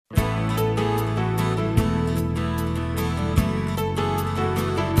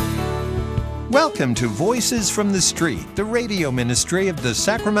Welcome to Voices from the Street, the radio ministry of the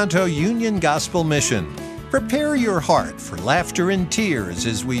Sacramento Union Gospel Mission. Prepare your heart for laughter and tears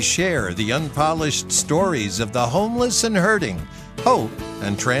as we share the unpolished stories of the homeless and hurting, hope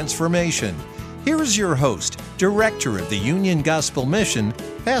and transformation. Here is your host, Director of the Union Gospel Mission,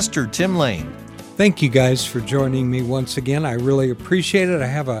 Pastor Tim Lane. Thank you guys for joining me once again. I really appreciate it. I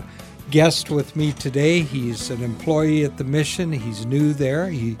have a guest with me today. He's an employee at the mission. He's new there.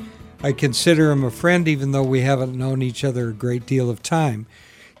 I consider him a friend, even though we haven't known each other a great deal of time.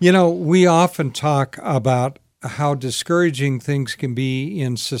 You know, we often talk about how discouraging things can be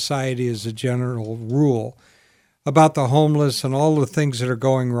in society as a general rule, about the homeless and all the things that are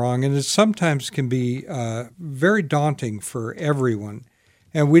going wrong, and it sometimes can be very daunting for everyone.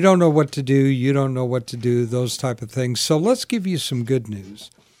 And we don't know what to do, you don't know what to do, those type of things. So let's give you some good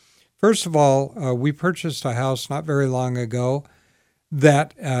news. First of all, we purchased a house not very long ago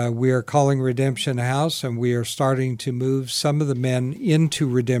that we are calling Redemption House, and we are starting to move some of the men into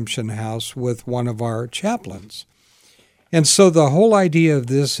Redemption House with one of our chaplains. And so the whole idea of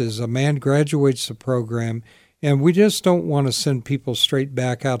this is a man graduates the program, and we just don't want to send people straight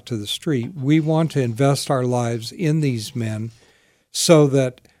back out to the street. We want to invest our lives in these men so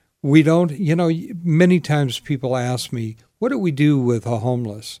that we don't, many times people ask me, what do we do with a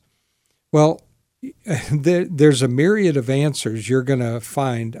homeless? Well, there's a myriad of answers you're going to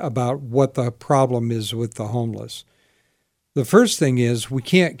find about what the problem is with the homeless. The first thing is we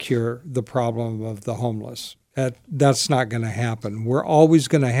can't cure the problem of the homeless. That's not going to happen. We're always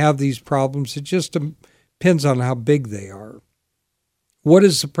going to have these problems. It just depends on how big they are. What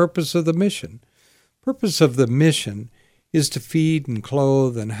is the purpose of the mission? Purpose of the mission is to feed and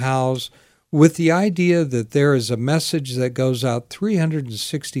clothe and house, with the idea that there is a message that goes out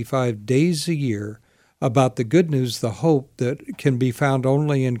 365 days a year about the good news, the hope that can be found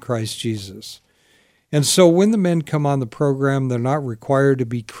only in Christ Jesus. And so when the men come on the program, they're not required to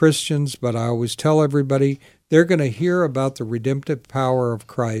be Christians, but I always tell everybody they're going to hear about the redemptive power of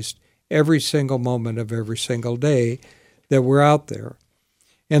Christ every single moment of every single day that we're out there.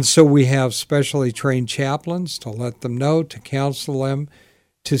 And so we have specially trained chaplains to let them know, to counsel them,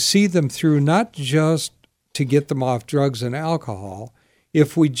 to see them through, not just to get them off drugs and alcohol.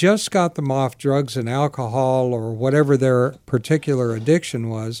 If we just got them off drugs and alcohol or whatever their particular addiction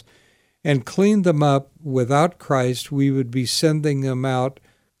was and cleaned them up without Christ, we would be sending them out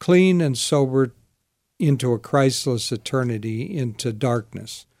clean and sober into a Christless eternity, into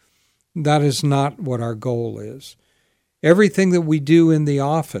darkness. That is not what our goal is. Everything that we do in the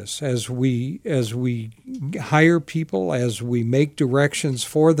office, as we hire people, as we make directions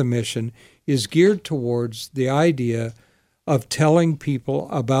for the mission, is geared towards the idea of telling people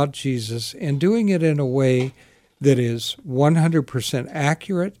about Jesus and doing it in a way that is 100%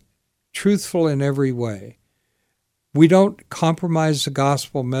 accurate, truthful in every way. We don't compromise the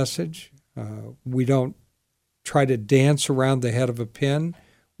gospel message. We don't try to dance around the head of a pin.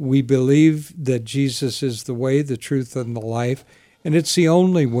 We believe that Jesus is the way, the truth, and the life, and it's the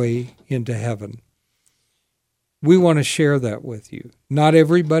only way into heaven. We want to share that with you. Not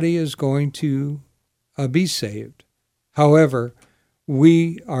everybody is going to be saved. However,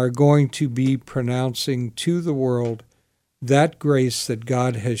 we are going to be pronouncing to the world that grace that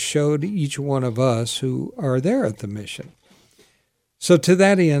God has showed each one of us who are there at the mission. So to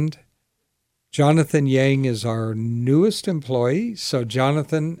that end, Jonathan Yang is our newest employee. So,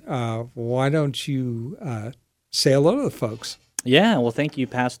 Jonathan, why don't you say hello to the folks? Yeah, well, thank you,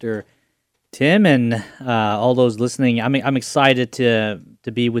 Pastor Tim, and all those listening. I'm excited to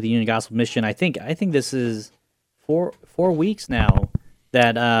be with the Union Gospel Mission. I think this is four weeks now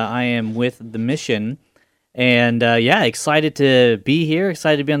that I am with the mission, and excited to be here.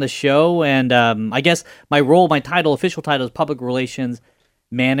 Excited to be on the show, and I guess my official title is Public Relations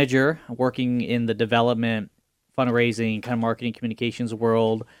Manager, working in the development, fundraising, kind of marketing, communications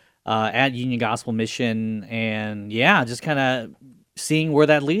world at Union Gospel Mission, and just kind of seeing where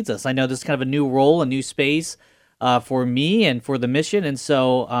that leads us. I know this is kind of a new role, a new space for me and for the mission, and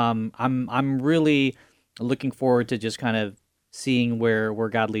so I'm really looking forward to just kind of seeing where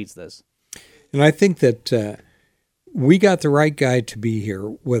God leads this. And I think that we got the right guy to be here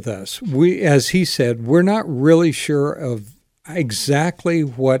with us. As he said, we're not really sure of exactly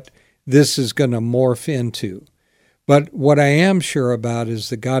what this is going to morph into. But what I am sure about is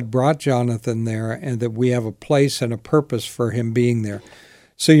that God brought Jonathan there and that we have a place and a purpose for him being there.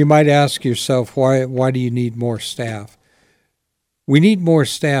 So you might ask yourself, why do you need more staff? We need more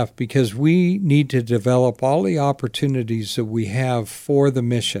staff because we need to develop all the opportunities that we have for the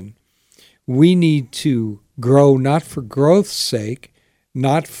mission. We need to grow not for growth's sake,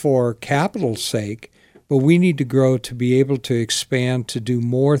 not for capital's sake, but we need to grow to be able to expand, to do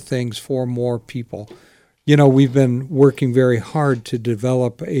more things for more people. We've been working very hard to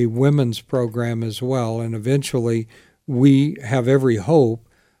develop a women's program as well, and eventually we have every hope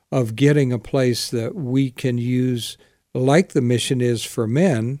of getting a place that we can use, like the mission is for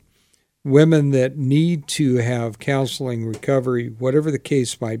men, women that need to have counseling, recovery, whatever the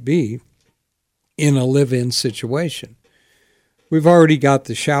case might be, in a live-in situation. We've already got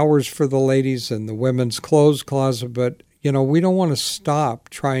the showers for the ladies and the women's clothes closet, but, we don't want to stop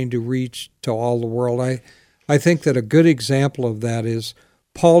trying to reach to all the world. I think that a good example of that is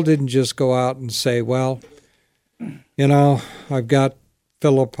Paul didn't just go out and say, well, I've got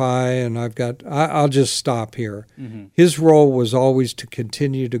Philippi and I'll just stop here. Mm-hmm. His role was always to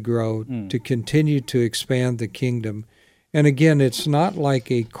continue to grow, to continue to expand the kingdom. And again, it's not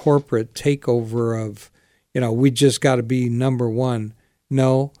like a corporate takeover of, we just got to be number one.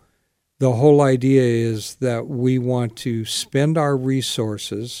 No, the whole idea is that we want to spend our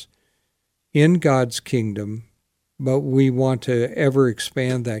resources in God's kingdom, but we want to ever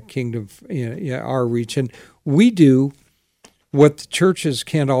expand that kingdom, our reach. And we do what the churches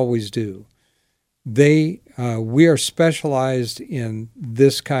can't always do. We are specialized in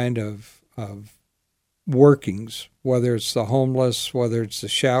this kind of workings, whether it's the homeless, whether it's the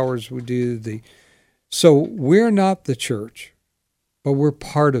showers we do. So we're not the church, but we're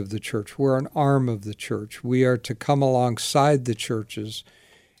part of the church. We're an arm of the church. We are to come alongside the churches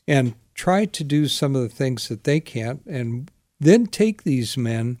and try to do some of the things that they can't, and then take these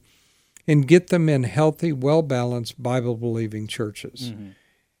men and get them in healthy, well-balanced, Bible-believing churches. Mm-hmm.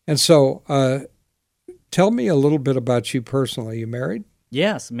 And so tell me a little bit about you personally. You married?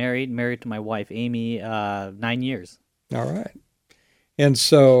 Yes, married to my wife, Amy, 9 years. All right. And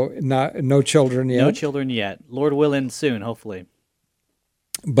so no children yet? No children yet. Lord willing, soon, hopefully.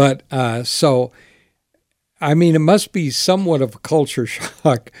 But it must be somewhat of a culture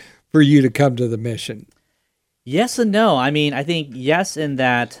shock for you to come to the mission. Yes and no. I think yes in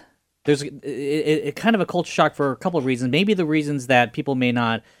that there's a kind of a culture shock for a couple of reasons. Maybe the reasons that people may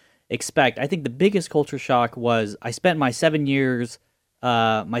not expect. I think the biggest culture shock was I spent my 7 years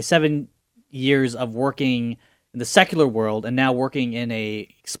of working in the secular world and now working in a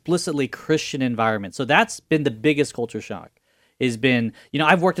explicitly Christian environment. So that's been the biggest culture shock. Has been,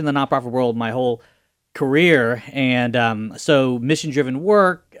 I've worked in the nonprofit world my whole career, and so mission-driven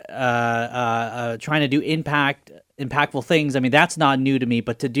work, trying to do impactful things. That's not new to me,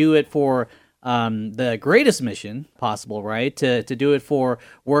 but to do it for the greatest mission possible, right? To do it for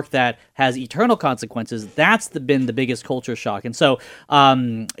work that has eternal consequences. That's been the biggest culture shock. And so,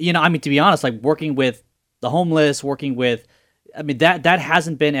 to be honest, like working with the homeless, that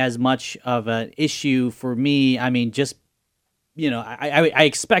hasn't been as much of an issue for me. I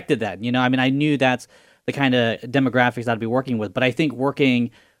expected that, I knew that's the kind of demographics I'd be working with, but I think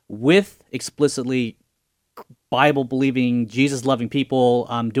working with explicitly Bible-believing, Jesus-loving people,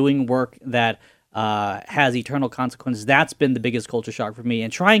 doing work that has eternal consequences, that's been the biggest culture shock for me.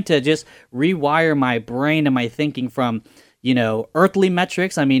 And trying to just rewire my brain and my thinking from, earthly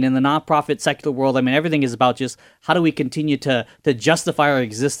metrics. In the nonprofit secular world, everything is about just how do we continue to justify our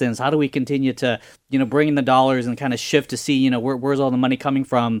existence? How do we continue to, bring in the dollars and kind of shift to see, where's all the money coming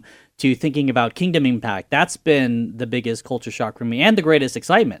from, to thinking about kingdom impact. That's been the biggest culture shock for me and the greatest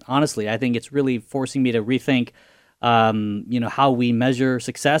excitement. Honestly, I think it's really forcing me to rethink, how we measure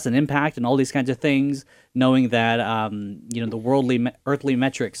success and impact and all these kinds of things, knowing that, the worldly, earthly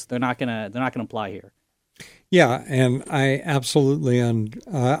metrics, they're not gonna apply here. Yeah, and I absolutely,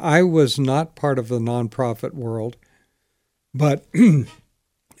 I was not part of the nonprofit world, but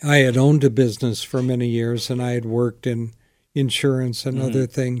I had owned a business for many years, and I had worked in insurance and other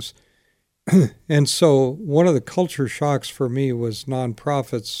things. And so one of the culture shocks for me was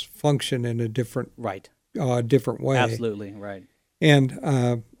nonprofits function in a different way. Absolutely, right.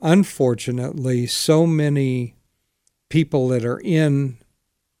 And unfortunately, so many people that are in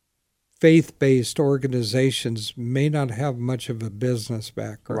faith-based organizations may not have much of a business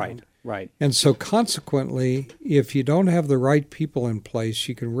background. Right. And so consequently, if you don't have the right people in place,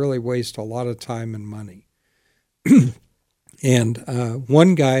 you can really waste a lot of time and money. And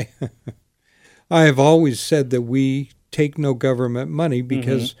one guy, I have always said that we take no government money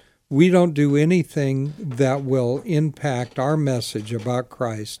because we don't do anything that will impact our message about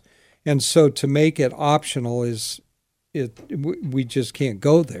Christ. And so to make it optional we just can't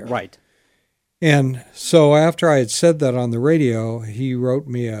go there. Right. And so after I had said that on the radio, he wrote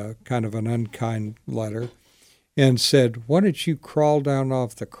me a kind of an unkind letter. and said, why don't you crawl down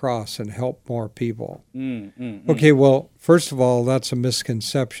off the cross and help more people? Okay, well, first of all, that's a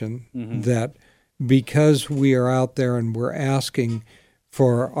misconception that because we are out there and we're asking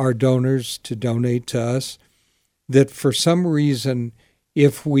for our donors to donate to us, that for some reason,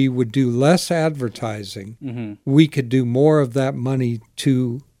 if we would do less advertising, we could do more of that money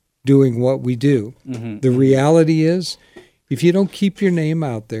to doing what we do. The reality is, if you don't keep your name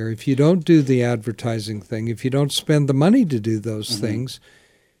out there, if you don't do the advertising thing, if you don't spend the money to do those things,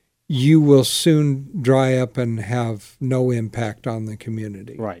 you will soon dry up and have no impact on the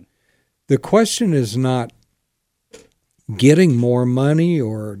community. Right. The question is not getting more money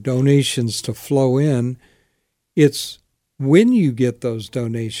or donations to flow in. It's when you get those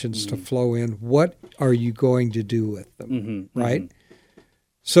donations to flow in, what are you going to do with them, right?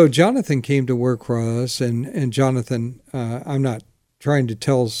 So Jonathan came to work for us, and Jonathan, I'm not trying to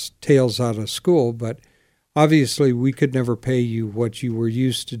tell tales out of school, but obviously we could never pay you what you were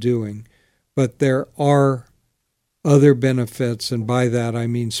used to doing. But there are other benefits, and by that I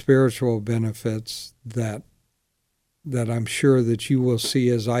mean spiritual benefits that I'm sure that you will see,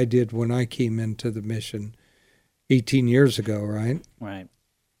 as I did when I came into the mission 18 years ago, right? Right.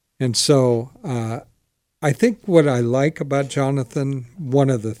 And so I think what I like about Jonathan, one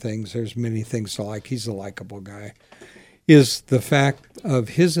of the things, there's many things to like, he's a likable guy, is the fact of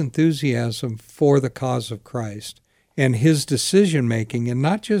his enthusiasm for the cause of Christ and his decision-making, and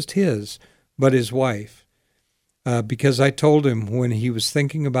not just his, but his wife. Because I told him when he was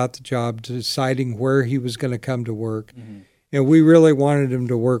thinking about the job, deciding where he was going to come to work, and we really wanted him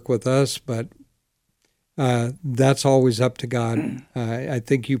to work with us, but that's always up to God. I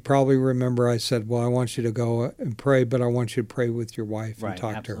think you probably remember I said, well, I want you to go and pray, but I want you to pray with your wife and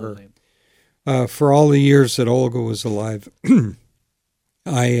talk absolutely. to her. For all the years that Olga was alive,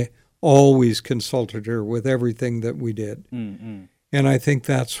 I always consulted her with everything that we did. And I think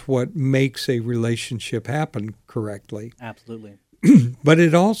that's what makes a relationship happen correctly. Absolutely. But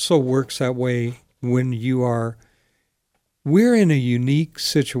it also works that way when we're in a unique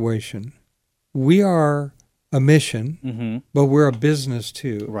situation. We are a mission, but we're a business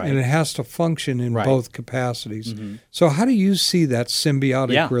too. Right. And it has to function in both capacities. So how do you see that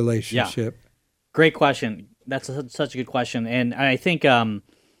symbiotic relationship? Yeah. Great question. That's such a good question. And I think, a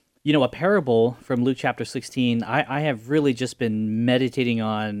parable from Luke chapter 16, I have really just been meditating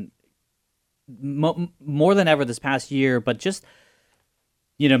on more than ever this past year, but just,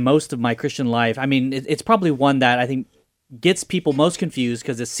 most of my Christian life. I mean, it's probably one that I think gets people most confused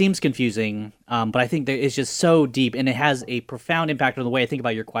because it seems confusing, but I think that it's just so deep, and it has a profound impact on the way I think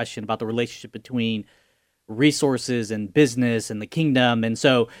about your question about the relationship between resources and business and the kingdom. And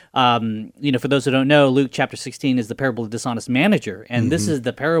so, for those who don't know, Luke chapter 16 is the parable of the dishonest manager. And this is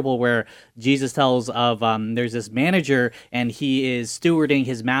the parable where Jesus tells of there's this manager, and he is stewarding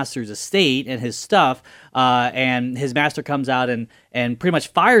his master's estate and his stuff, and his master comes out and pretty much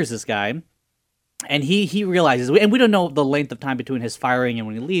fires this guy. And he realizes, and we don't know the length of time between his firing and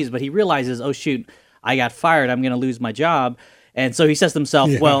when he leaves, but he realizes, oh shoot, I got fired, I'm going to lose my job. And so he says to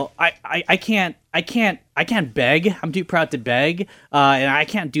himself, well, I can't beg. I'm too proud to beg, and I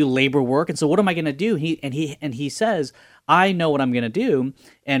can't do labor work. And so what am I going to do? He says, I know what I'm going to do.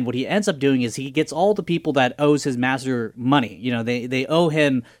 And what he ends up doing is he gets all the people that owes his master money. They owe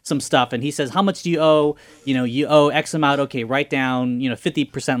him some stuff, and he says, how much do you owe? You owe X amount. Okay, write down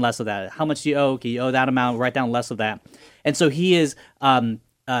 50% less of that. How much do you owe? Okay, you owe that amount. Write down less of that. And so he is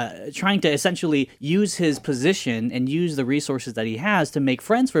trying to essentially use his position and use the resources that he has to make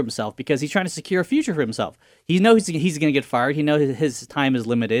friends for himself, because he's trying to secure a future for himself. He knows he's going to get fired. He knows his time is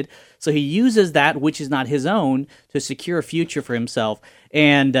limited. So he uses that which is not his own to secure a future for himself.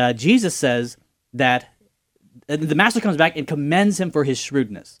 And Jesus says that the master comes back and commends him for his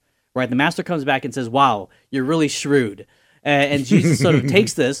shrewdness. Right? The master comes back and says, wow, you're really shrewd. And Jesus sort of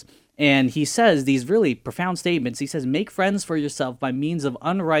takes this, and he says these really profound statements. He says, make friends for yourself by means of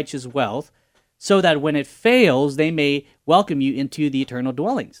unrighteous wealth, so that when it fails, they may welcome you into the eternal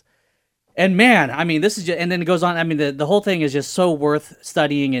dwellings. And man, I mean, this is just, and then it goes on. I mean, the whole thing is just so worth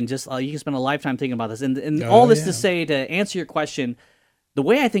studying, and just you can spend a lifetime thinking about this. And all this to say, to answer your question, the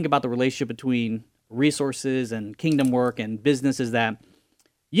way I think about the relationship between resources and kingdom work and business is that,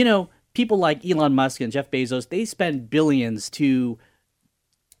 people like Elon Musk and Jeff Bezos, they spend billions to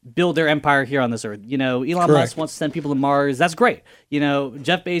build their empire here on this earth. Elon Musk wants to send people to Mars. That's great.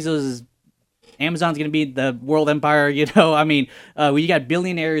 Jeff Bezos, Amazon's going to be the world empire. You got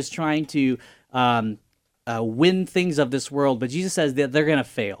billionaires trying to win things of this world, but Jesus says that they're going to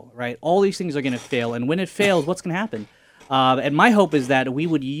fail, right? All these things are going to fail, and when it fails, what's going to happen? And my hope is that we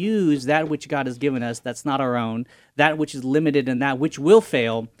would use that which God has given us that's not our own, that which is limited and that which will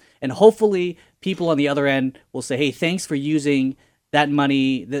fail. And hopefully people on the other end will say, hey, thanks for using that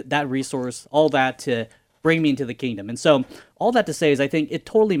money, that resource, all that to bring me into the kingdom. And so all that to say is I think it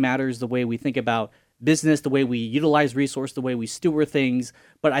totally matters the way we think about business, the way we utilize resource, the way we steward things.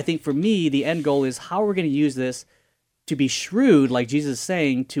 But I think for me, the end goal is how we're going to use this to be shrewd, like Jesus is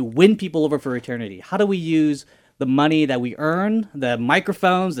saying, to win people over for eternity. How do we use the money that we earn, the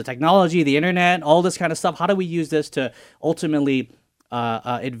microphones, the technology, the internet, all this kind of stuff? How do we use this to ultimately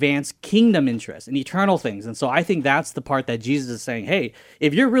advance kingdom interests and eternal things? And so I think that's the part that Jesus is saying, hey,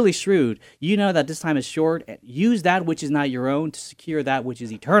 if you're really shrewd, you know that this time is short. Use that which is not your own to secure that which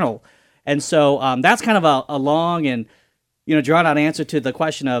is eternal. And so that's kind of a long and drawn out answer to the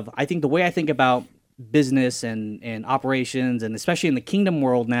question of, I think the way I think about business and operations, and especially in the kingdom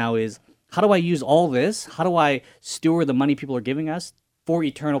world now, is how do I use all this? How do I steward the money people are giving us for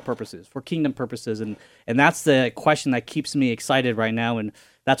eternal purposes, for kingdom purposes? And that's the question that keeps me excited right now, and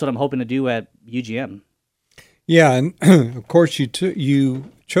that's what I'm hoping to do at UGM. Yeah, and of course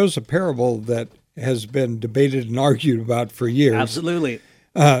you chose a parable that has been debated and argued about for years. Absolutely.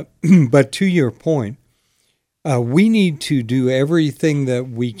 But to your point, we need to do everything that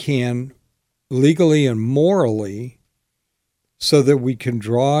we can legally and morally so that we can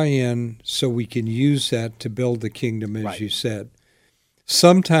draw in, so we can use that to build the kingdom, as you said.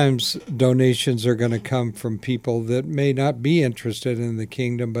 Sometimes donations are going to come from people that may not be interested in the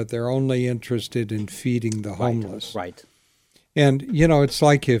kingdom, but they're only interested in feeding the homeless. Right. And, it's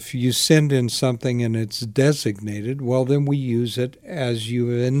like if you send in something and it's designated, well, then we use it as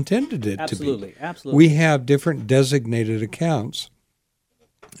you intended it to be. Absolutely. We have different designated accounts.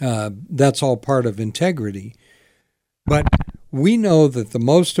 That's all part of integrity. But we know that the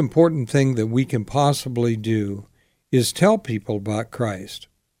most important thing that we can possibly do is tell people about Christ.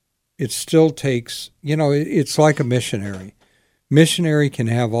 It still takes, it's like a missionary. Missionary can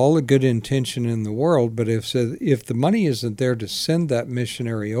have all the good intention in the world, but if the money isn't there to send that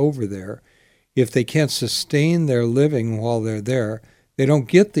missionary over there, if they can't sustain their living while they're there, they don't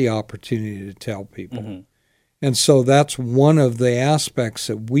get the opportunity to tell people. Mm-hmm. And so that's one of the aspects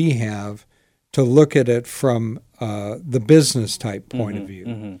that we have to look at it from the business type point of view.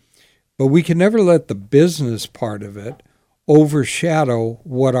 Mm-hmm. But we can never let the business part of it overshadow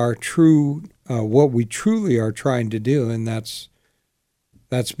what we truly are trying to do, and that's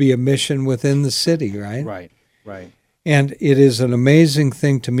be a mission within the city, right? Right. And it is an amazing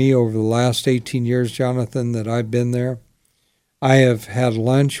thing to me over the last 18 years, Jonathan, that I've been there. I have had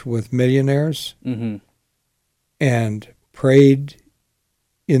lunch with millionaires and prayed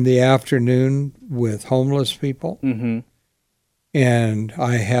in the afternoon with homeless people. Mm-hmm. And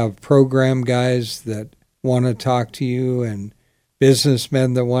I have program guys that want to talk to you and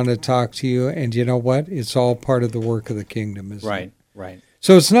businessmen that want to talk to you. And you know what? It's all part of the work of the kingdom, isn't it? Right.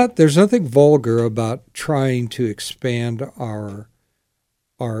 So there's nothing vulgar about trying to expand our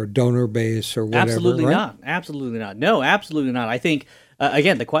donor base or whatever. Absolutely right? not. Absolutely not. No, absolutely not. I think,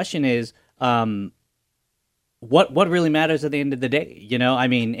 again, the question is, what really matters at the end of the day?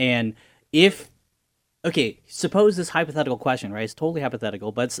 And suppose this hypothetical question, right? It's totally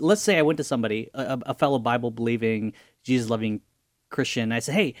hypothetical, but let's say I went to somebody, a fellow Bible-believing, Jesus-loving Christian, and I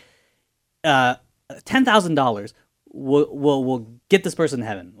said, hey, $10,000 will get this person to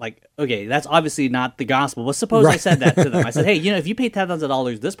heaven. Like, okay, that's obviously not the gospel, but suppose I said that to them. I said, hey, if you pay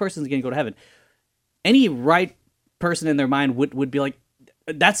 $10,000, this person's going to go to heaven. Any right person in their mind would be like,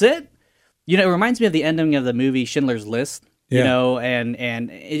 that's it? It reminds me of the ending of the movie Schindler's List. He's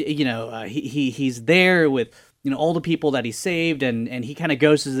there with all the people that he saved, and he kind of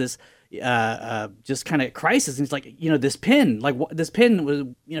goes to this just kind of crisis, and he's like, this pin was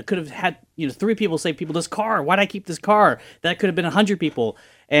could have had 3 people save people. This car, why'd I keep this car? That could have been 100 people.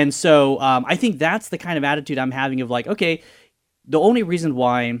 And so I think that's the kind of attitude I'm having of like, okay, the only reason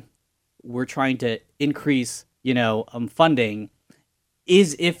why we're trying to increase funding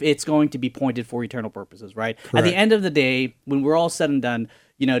is if it's going to be pointed for eternal purposes, right? Correct. At the end of the day, when we're all said and done,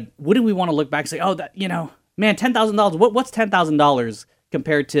 wouldn't we want to look back and say, oh, that, man, $10,000, what's $10,000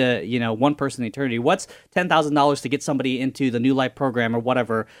 compared to, one person in eternity? What's $10,000 to get somebody into the New Life program or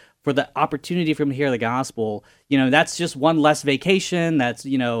whatever for the opportunity for them to hear the gospel? That's just one less vacation. That's,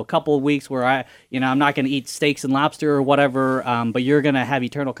 a couple of weeks where I'm not going to eat steaks and lobster or whatever, but you're going to have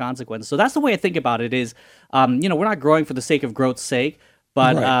eternal consequences. So that's the way I think about it is, we're not growing for the sake of growth's sake.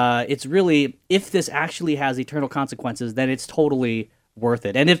 But it's really, if this actually has eternal consequences, then it's totally worth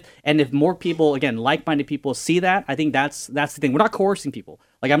it. And if more people, again, like-minded people see that, I think that's the thing. We're not coercing people.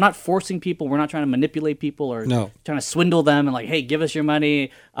 Like, I'm not forcing people. We're not trying to manipulate people or trying to swindle them and like, hey, give us your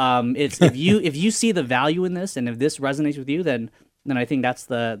money. It's if you see the value in this, and if this resonates with you, then I think that's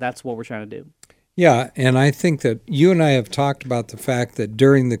what we're trying to do. Yeah, and I think that you and I have talked about the fact that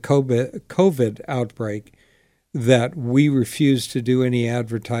during the COVID outbreak, that we refused to do any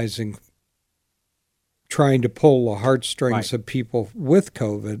advertising trying to pull the heartstrings of people with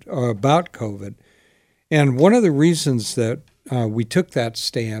COVID or about COVID. And one of the reasons that we took that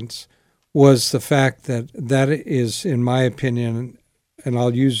stance was the fact that is, in my opinion, and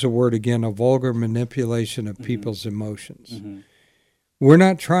I'll use the word again, a vulgar manipulation of people's emotions. Mm-hmm. We're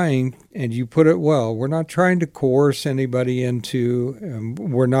not trying, and you put it well, we're not trying to coerce anybody into,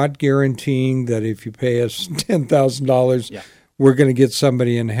 we're not guaranteeing that if you pay us $10,000, we're going to get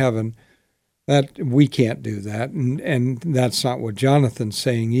somebody in heaven. That we can't do that, and that's not what Jonathan's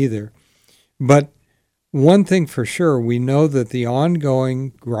saying either. But one thing for sure, we know that the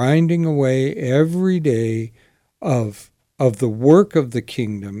ongoing grinding away every day of the work of the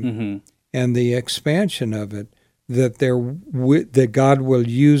kingdom and the expansion of it, that God will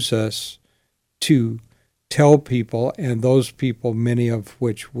use us to tell people, and those people, many of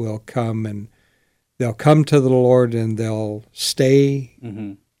which will come, and they'll come to the Lord and they'll stay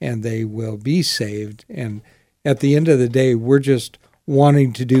and they will be saved. And at the end of the day, we're just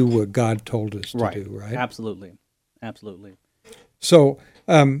wanting to do what God told us to do, right? Absolutely. So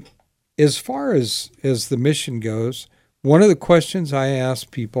as far as the mission goes, one of the questions I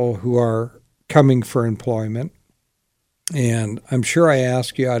ask people who are coming for employment, and I'm sure I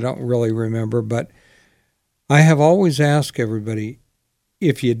ask you, I don't really remember, but I have always asked everybody,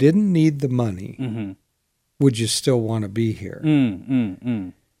 if you didn't need the money, would you still want to be here?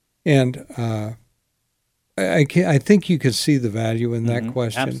 And I think you could see the value in that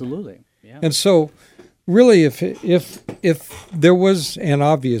question. Absolutely. Yeah. And so really, if there was, and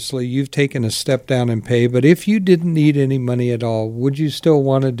obviously you've taken a step down in pay, but if you didn't need any money at all, would you still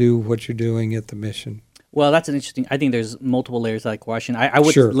want to do what you're doing at the mission? Well, that's an interesting. I think there's multiple layers to that question. I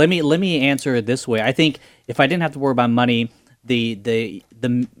would let me answer it this way. I think if I didn't have to worry about money, the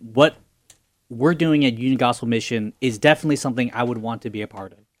what we're doing at Union Gospel Mission is definitely something I would want to be a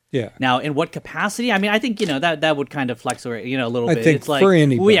part of. Yeah. Now, in what capacity? I mean, I think that would kind of flex, a little bit. I think it's like, for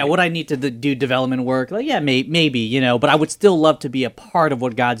anybody. Well, yeah, would I need to do development work? Like, yeah, maybe, but I would still love to be a part of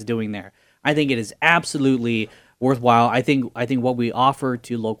what God's doing there. I think it is absolutely worthwhile. I think what we offer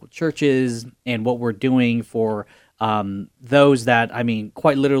to local churches and what we're doing for those that, I mean,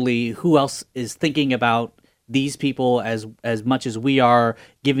 quite literally, who else is thinking about these people as much as we are,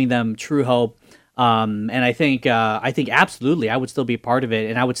 giving them true hope. And I think absolutely, I would still be part of it,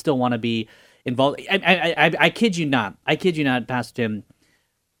 and I would still want to be involved. I kid you not, Pastor Tim.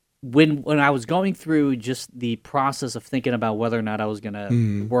 When I was going through just the process of thinking about whether or not I was going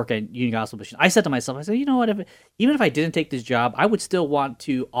to work at Union Gospel Mission, I said to myself, I said, you know what? Even if I didn't take this job, I would still want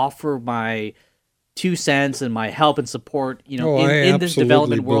to offer my 2 cents and my help and support, in this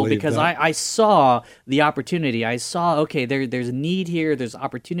development world, because I saw the opportunity. I saw, okay, there's a need here, there's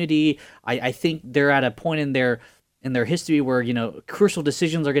opportunity. I think they're at a point in their history where, crucial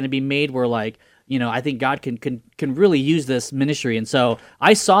decisions are going to be made where, like, I think God can really use this ministry. And so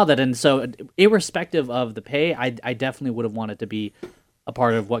I saw that, and so irrespective of the pay, I definitely would have wanted to be a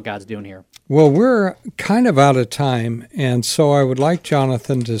part of what God's doing here. Well, we're kind of out of time, and so I would like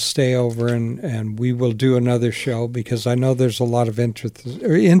Jonathan to stay over, and we will do another show, because I know there's a lot of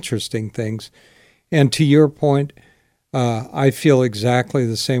interesting things. And to your point, I feel exactly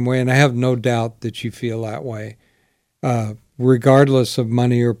the same way, and I have no doubt that you feel that way. Regardless of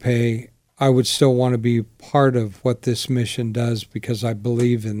money or pay, I would still want to be part of what this mission does, because I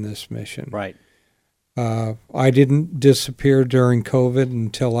believe in this mission. Right. I didn't disappear during COVID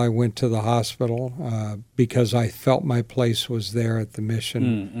until I went to the hospital because I felt my place was there at the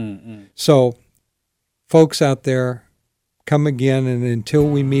mission. So, folks out there, come again, and until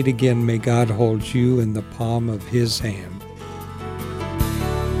we meet again, may God hold you in the palm of His hand.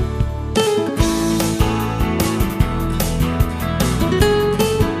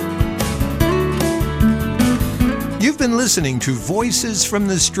 You've been listening to Voices from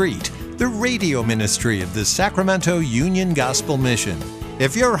the Street, the radio ministry of the Sacramento Union Gospel Mission.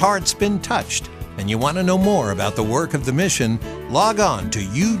 If your heart's been touched and you want to know more about the work of the mission, log on to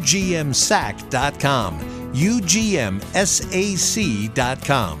UGMSAC.com, UGMSAC.com.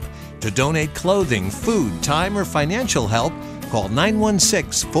 To donate clothing, food, time, or financial help, call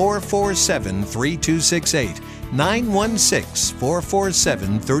 916-447-3268,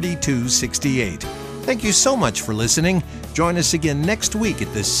 916-447-3268. Thank you so much for listening. Join us again next week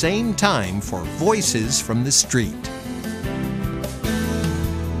at the same time for Voices from the Street.